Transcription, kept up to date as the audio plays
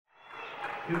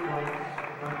2 points,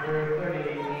 number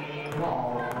 30,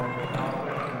 Wall from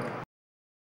Southwestern.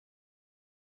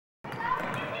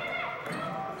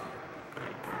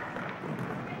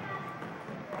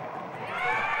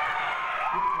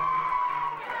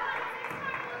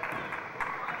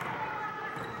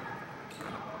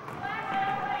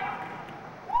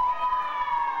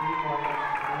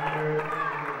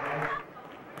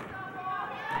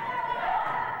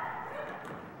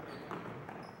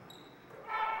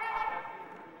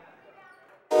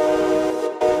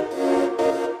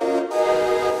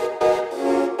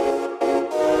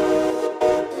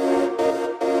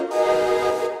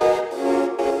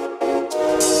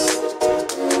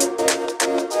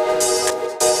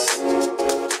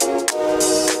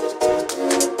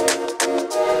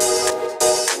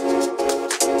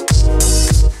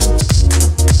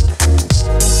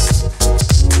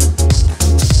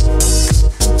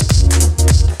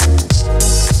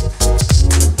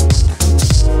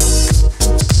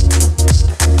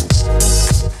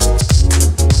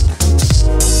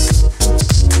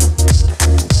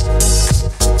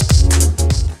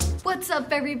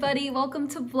 Everybody, welcome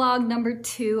to vlog number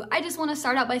 2. I just want to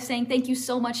start out by saying thank you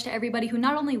so much to everybody who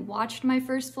not only watched my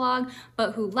first vlog,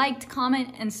 but who liked,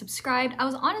 comment, and subscribed. I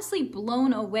was honestly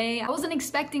blown away. I wasn't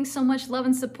expecting so much love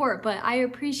and support, but I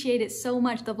appreciate it so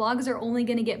much. The vlogs are only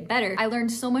going to get better. I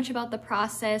learned so much about the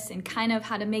process and kind of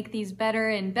how to make these better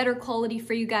and better quality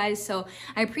for you guys, so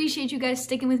I appreciate you guys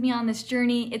sticking with me on this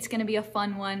journey. It's going to be a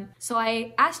fun one. So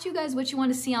I asked you guys what you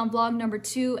want to see on vlog number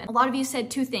 2, and a lot of you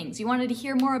said 2 things. You wanted to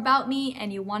hear more about me,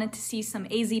 and you wanted to see some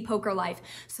AZ poker life.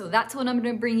 So that's what I'm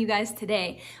going to bring you guys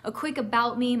today. A quick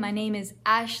about me. My name is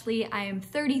Ashley. I am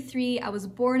 33. I was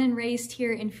born and raised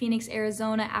here in Phoenix,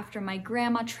 Arizona after my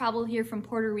grandma traveled here from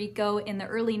Puerto Rico in the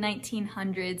early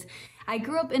 1900s. I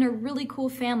grew up in a really cool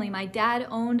family. My dad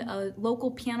owned a local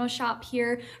piano shop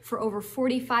here for over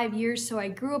 45 years, so I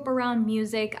grew up around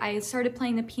music. I started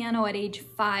playing the piano at age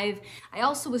 5. I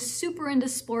also was super into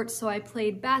sports, so I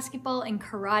played basketball and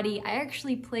karate. I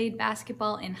actually played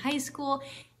basketball in high school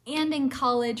and in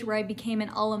college, where I became an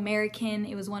All-American.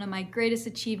 It was one of my greatest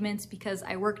achievements because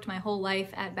I worked my whole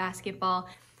life at basketball.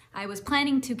 I was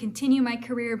planning to continue my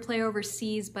career and play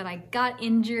overseas, but I got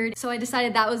injured, so I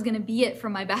decided that was gonna be it for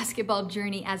my basketball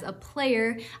journey as a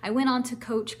player. I went on to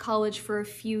coach college for a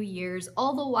few years.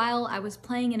 All the while I was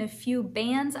playing in a few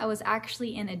bands. I was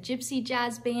actually in a gypsy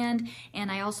jazz band,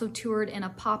 and I also toured in a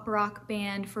pop rock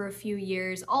band for a few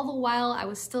years. All the while I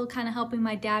was still kind of helping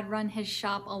my dad run his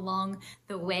shop along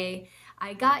the way.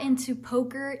 I got into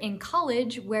poker in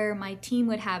college, where my team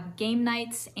would have game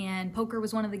nights, and poker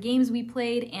was one of the games we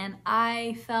played, and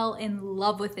I fell in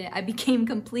love with it. I became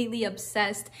completely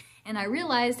obsessed, and I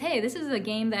realized, hey, this is a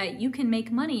game that you can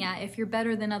make money at if you're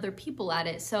better than other people at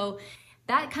it. So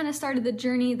that kind of started the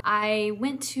journey. I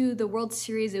went to the World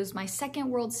Series. It was my second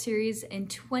World Series in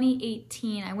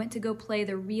 2018. I went to go play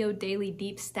the Rio Daily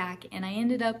Deep Stack, and I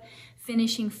ended up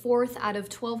finishing 4th out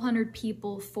of 1,200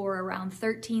 people for around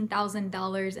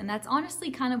 $13,000. And that's honestly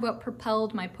kind of what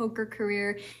propelled my poker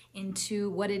career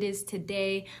into what it is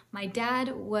today. My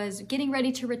dad was getting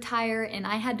ready to retire, and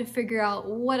I had to figure out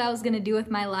what I was gonna do with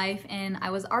my life, and I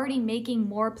was already making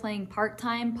more playing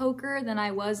part-time poker than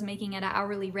I was making at an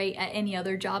hourly rate at any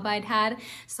other job I'd had.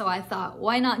 So I thought,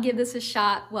 why not give this a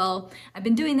shot? Well, I've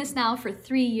been doing this now for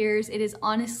 3 years. It is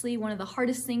honestly one of the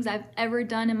hardest things I've ever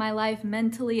done in my life,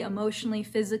 mentally, emotionally,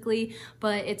 physically,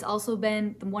 but it's also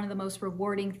been one of the most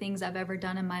rewarding things I've ever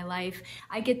done in my life.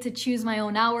 I get to choose my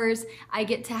own hours. I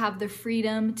get to have the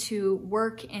freedom to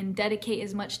work and dedicate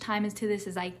as much time to this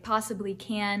as I possibly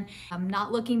can. I'm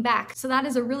not looking back. So that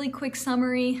is a really quick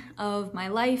summary of my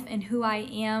life and who I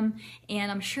am,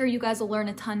 and I'm sure you guys will learn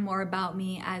a ton more about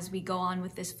me as we go on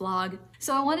with this vlog.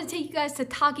 So I want to take you guys to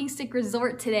Talking Stick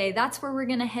Resort today. That's where we're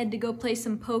gonna head to go play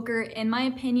some poker. In my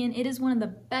opinion, it is one of the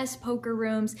best poker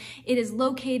rooms. It is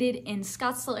located in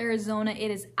Scottsdale, Arizona. It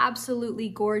is absolutely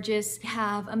gorgeous. We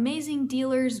have amazing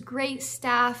dealers, great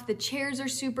staff. The chairs are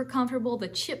super comfortable. The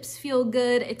chips feel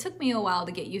good. It took me a while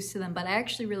to get used to them, but I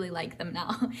actually really like them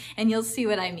now, and you'll see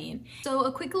what I mean. So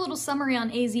a quick little summary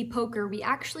on AZ Poker. We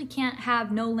actually can't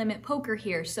have no limit poker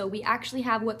here, so we actually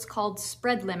have what's called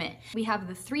spread limit. We have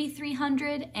the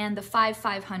 3-300 and the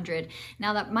 5-500.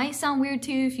 Now that might sound weird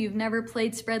to you if you've never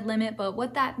played spread limit, but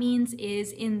what that means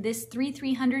is in this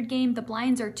 3-300 game, the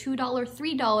blinds are $2,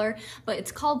 $3, but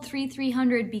it's called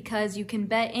 3-300 because you can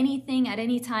bet anything at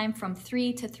any time from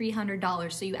 $3 to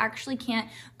 $300. So you actually can't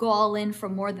go all in for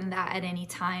more than that at any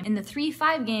time. In the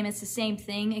 3-5 game, it's the same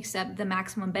thing, except the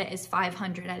maximum bet is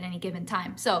 500 at any given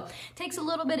time. So it takes a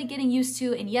little bit of getting used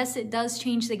to, and yes, it does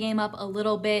change the game up a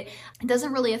little bit. It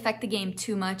doesn't really affect the game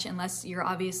too much unless you're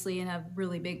obviously in a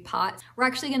really big pot. We're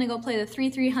actually gonna go play the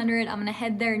 3-300. I'm gonna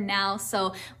head there now.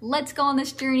 So let's go on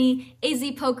this journey. AZ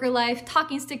Poker Life,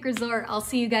 Talking Stick Resort. I'll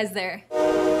see you guys there.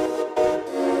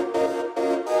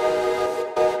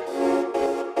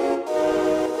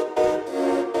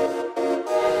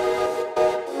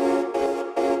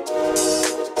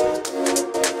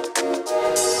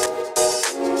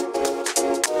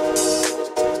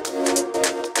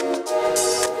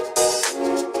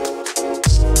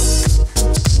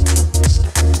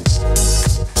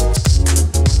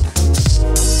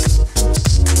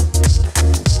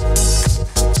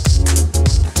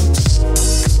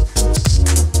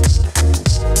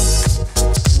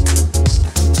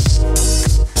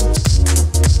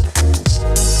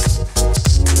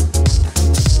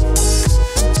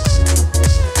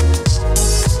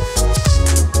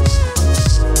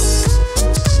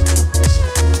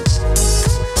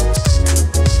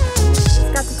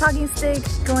 Talking Stick,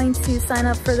 going to sign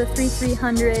up for the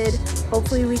 3-300.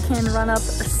 Hopefully we can run up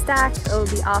a stack. That would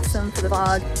be awesome for the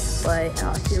vlog, but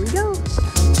here we go.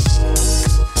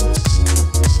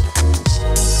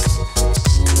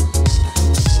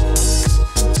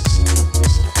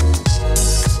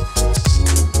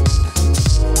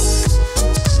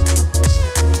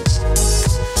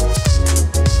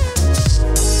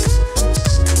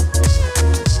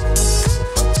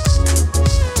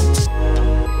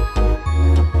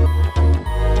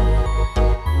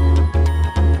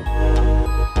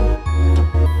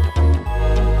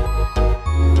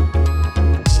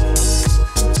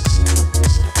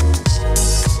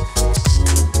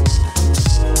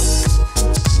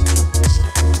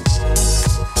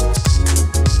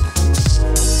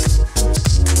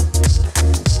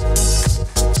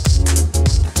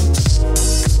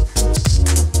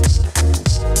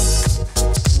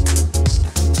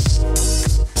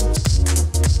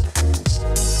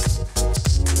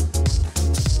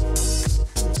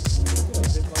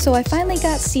 So I finally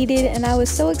got seated and I was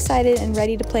so excited and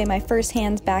ready to play my first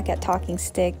hands back at Talking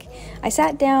Stick. I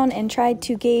sat down and tried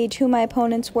to gauge who my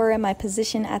opponents were and my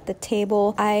position at the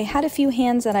table. I had a few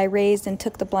hands that I raised and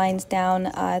took the blinds down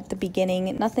at the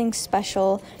beginning, nothing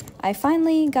special. I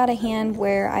finally got a hand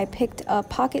where I picked up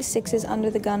pocket sixes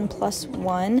under the gun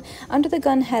 +1. Under the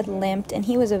gun had limped, and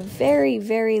he was a very,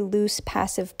 very loose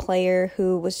passive player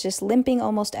who was just limping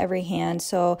almost every hand.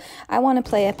 So I want to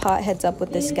play a pot heads up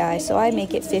with this guy, so I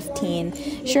make it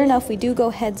 15. Sure enough, we do go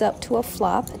heads up to a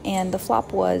flop, and the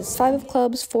flop was 5 of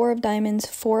clubs, 4 of diamonds,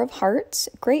 4 of hearts.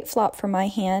 Great flop for my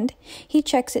hand. He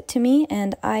checks it to me,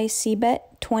 and I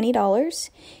c-bet $20.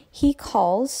 He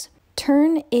calls.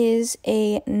 Turn is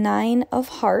a 9 of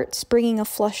hearts, bringing a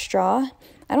flush draw.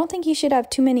 I don't think he should have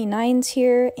too many 9s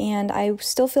here, and I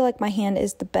still feel like my hand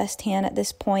is the best hand at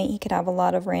this point. He could have a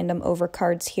lot of random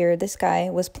overcards here. This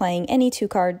guy was playing any 2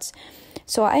 cards.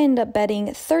 So I end up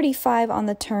betting 35 on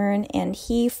the turn, and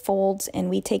he folds, and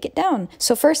we take it down.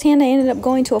 So first hand I ended up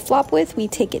going to a flop with, we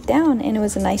take it down, and it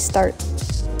was a nice start.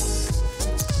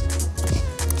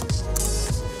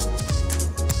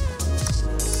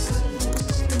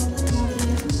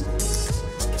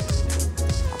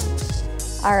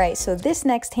 Alright, so this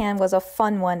next hand was a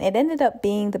fun one. It ended up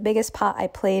being the biggest pot I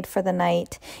played for the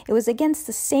night. It was against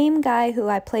the same guy who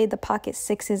I played the pocket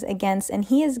sixes against, and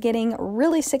he is getting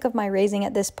really sick of my raising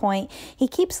at this point. He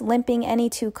keeps limping any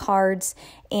 2 cards,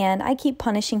 and I keep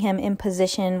punishing him in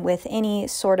position with any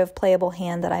sort of playable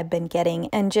hand that I've been getting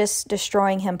and just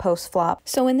destroying him post-flop.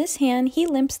 So in this hand, he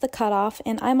limps the cutoff,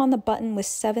 and I'm on the button with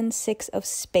 7-6 of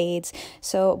spades.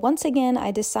 So once again, I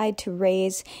decide to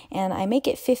raise, and I make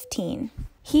it 15.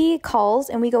 He calls,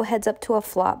 and we go heads up to a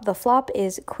flop. The flop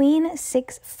is queen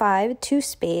 6-5, 2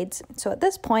 spades. So at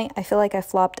this point, I feel like I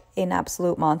flopped an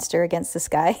absolute monster against this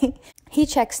guy. He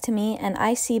checks to me, and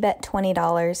I c-bet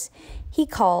 $20. He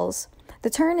calls.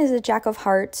 The turn is a jack of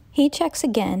hearts. He checks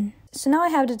again. So now I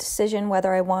have the decision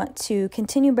whether I want to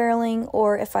continue barreling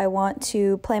or if I want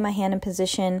to play my hand in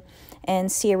position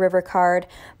and see a river card,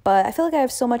 but I feel like I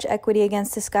have so much equity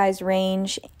against this guy's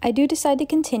range. I do decide to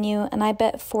continue, and I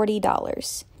bet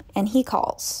 $40, and he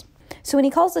calls. So when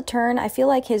he calls the turn, I feel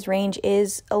like his range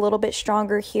is a little bit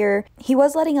stronger here. He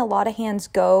was letting a lot of hands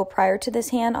go prior to this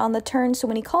hand on the turn, so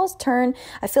when he calls turn,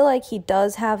 I feel like he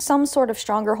does have some sort of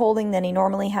stronger holding than he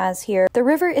normally has here. The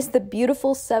river is the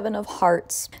beautiful 7 of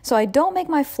hearts. So I don't make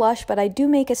my flush, but I do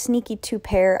make a sneaky 2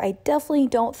 pair. I definitely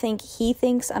don't think he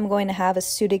thinks I'm going to have a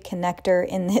suited connector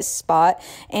in this spot,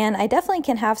 and I definitely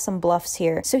can have some bluffs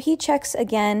here. So he checks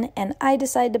again, and I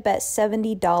decide to bet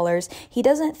 $70. He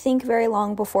doesn't think very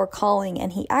long before calling,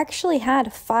 and he actually had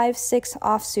 5-6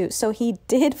 offsuit, so he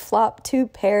did flop 2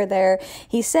 pair there.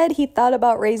 He said he thought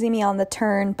about raising me on the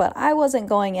turn, but I wasn't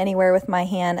going anywhere with my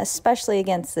hand, especially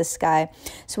against this guy.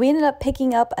 So we ended up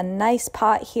picking up a nice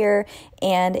pot here,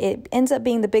 and it ends up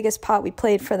being the biggest pot we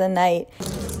played for the night.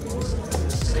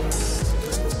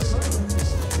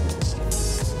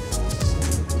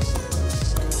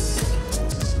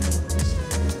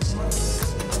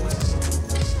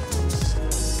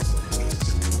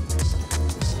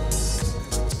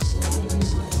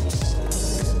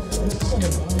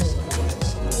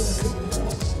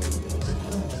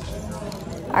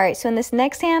 Alright, so in this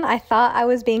next hand, I thought I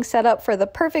was being set up for the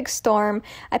perfect storm.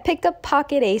 I picked up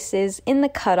pocket aces in the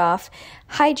cutoff,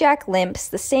 hijack limps,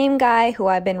 the same guy who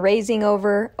I've been raising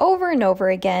over and over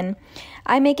again.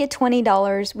 I make it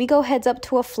 $20. We go heads up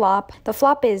to a flop. The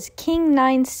flop is king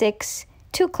 9-6,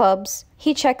 2 clubs.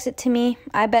 He checks it to me.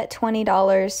 I bet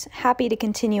 $20. Happy to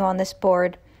continue on this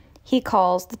board. He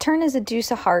calls. The turn is a deuce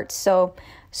of hearts, so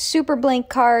super blank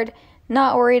card.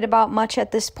 Not worried about much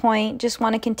at this point, just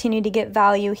want to continue to get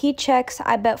value. He checks,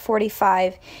 I bet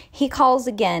 45. He calls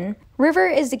again. River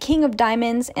is the king of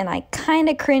diamonds, and I kind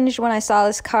of cringed when I saw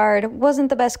this card. Wasn't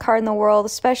the best card in the world,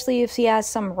 especially if he has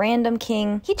some random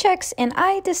king. He checks, and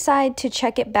I decide to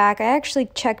check it back. I actually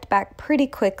checked back pretty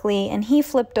quickly, and he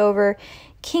flipped over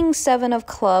king 7 of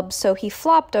clubs, so he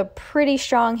flopped a pretty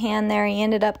strong hand there. He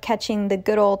ended up catching the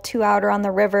good old 2-outer on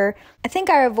the river. I think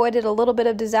I avoided a little bit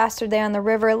of disaster there on the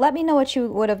river. Let me know what you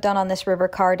would have done on this river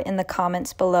card in the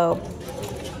comments below.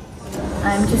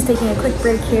 I'm just taking a quick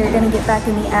break here, gonna get back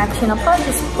in the action. I'll probably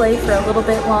just play for a little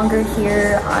bit longer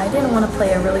here. I didn't want to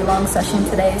play a really long session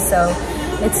today, so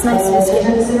it's nice to just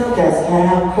get... Guest can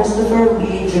have Christopher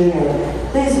B.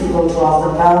 Jr. Please go to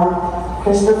off the bound.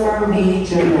 Christopher B.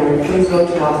 Jr. Please go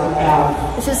to off the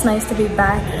bound. It's just nice to be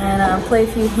back and play a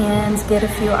few hands, get a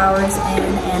few hours in,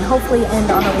 and hopefully end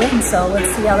on a win, so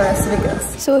let's see how the rest of it goes.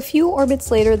 So a few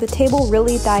orbits later, the table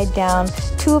really died down.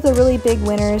 2 of the really big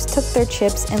winners took their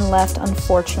chips and left,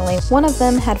 unfortunately. One of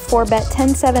them had 4-bet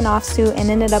 10-7 offsuit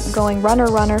and ended up going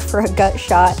runner for a gut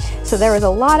shot. So there was a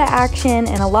lot of action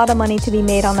and a lot of money to be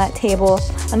made on that table.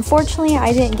 Unfortunately,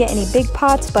 I didn't get any big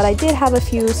pots, but I did have a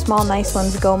few small nice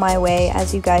ones go my way,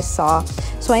 as you guys saw.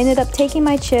 So I ended up taking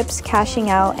my chips,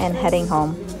 cashing out, and heading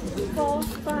home.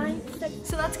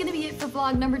 So that's gonna be it for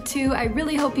vlog number 2. I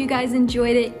really hope you guys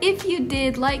enjoyed it. If you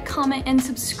did, like, comment, and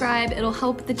subscribe. It'll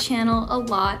help the channel a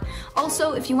lot.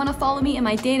 Also, if you want to follow me in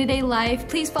my day-to-day life,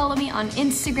 please follow me on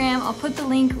Instagram. I'll put the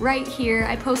link right here.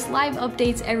 I post live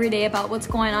updates every day about what's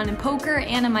going on in poker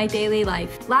and in my daily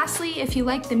life. Lastly, if you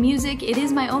like the music, it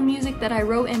is my own music that I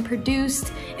wrote and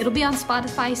produced. It'll be on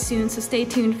Spotify soon, so stay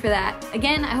tuned for that.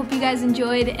 Again, I hope you guys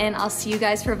enjoyed, and I'll see you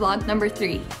guys for vlog number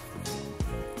 3.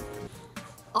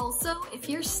 Also, if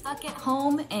you're stuck at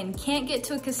home and can't get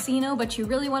to a casino but you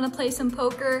really want to play some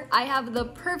poker, I have the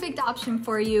perfect option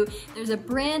for you. There's a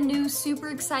brand new super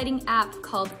exciting app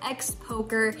called X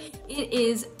Poker. It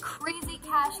is crazy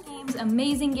cash games,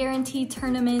 amazing guaranteed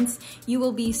tournaments. You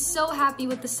will be so happy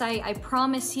with the site, I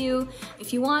promise you.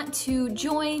 If you want to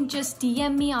join, just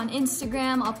DM me on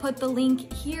Instagram. I'll put the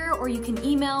link here, or you can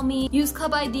email me. Use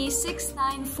club ID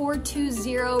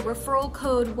 69420, referral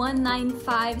code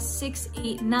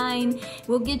 195689.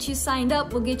 We'll get you signed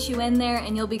up, we'll get you in there,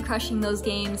 and you'll be crushing those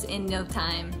games in no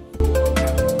time.